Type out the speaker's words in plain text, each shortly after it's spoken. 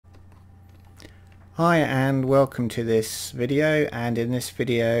Hi and welcome to this video, and in this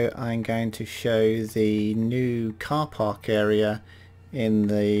video I'm going to show the new car park area in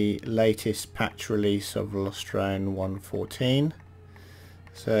the latest patch release of VelociDrone 1.14.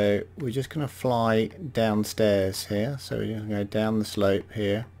 So we're just going to fly downstairs here, so we're going to go down the slope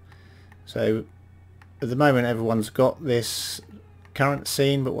here. So at the moment everyone's got this current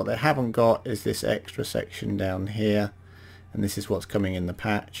scene, but what they haven't got is this extra section down here, and this is what's coming in the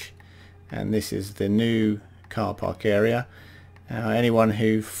patch. And this is the new car park area. Anyone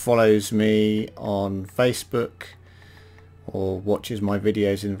who follows me on Facebook or watches my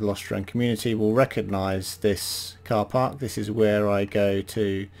videos in the VelociDrone community will recognize this car park. This is where I go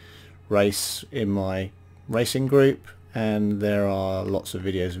to race in my racing group, and there are lots of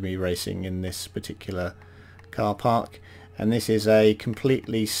videos of me racing in this particular car park. And this is a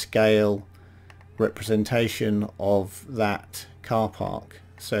completely scale representation of that car park,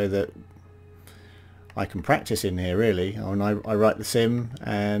 so that I can practice in here really. I write the sim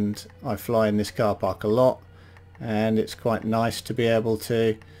and I fly in this car park a lot, and it's quite nice to be able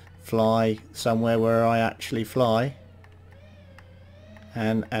to fly somewhere where I actually fly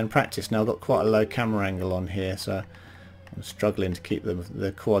and practice. Now I've got quite a low camera angle on here, so I'm struggling to keep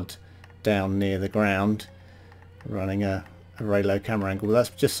the quad down near the ground, running a very low camera angle. But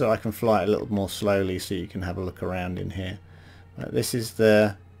that's just so I can fly it a little more slowly so you can have a look around in here. This is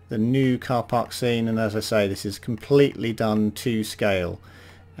the new car park scene, and as I say, this is completely done to scale.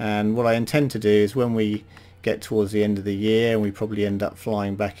 And what I intend to do is, when we get towards the end of the year and we probably end up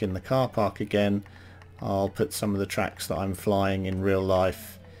flying back in the car park again, I'll put some of the tracks that I'm flying in real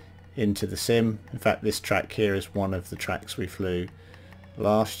life into the sim. In fact, this track here is one of the tracks we flew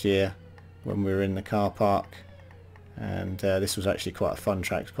last year when we were in the car park, and this was actually quite a fun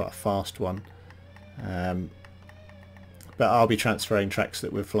track, quite a fast one. But I'll be transferring tracks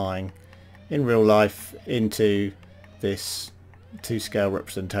that we're flying in real life into this to-scale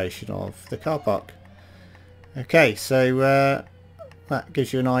representation of the car park. Okay, so that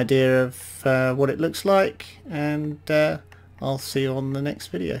gives you an idea of what it looks like, and I'll see you on the next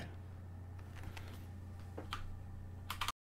video.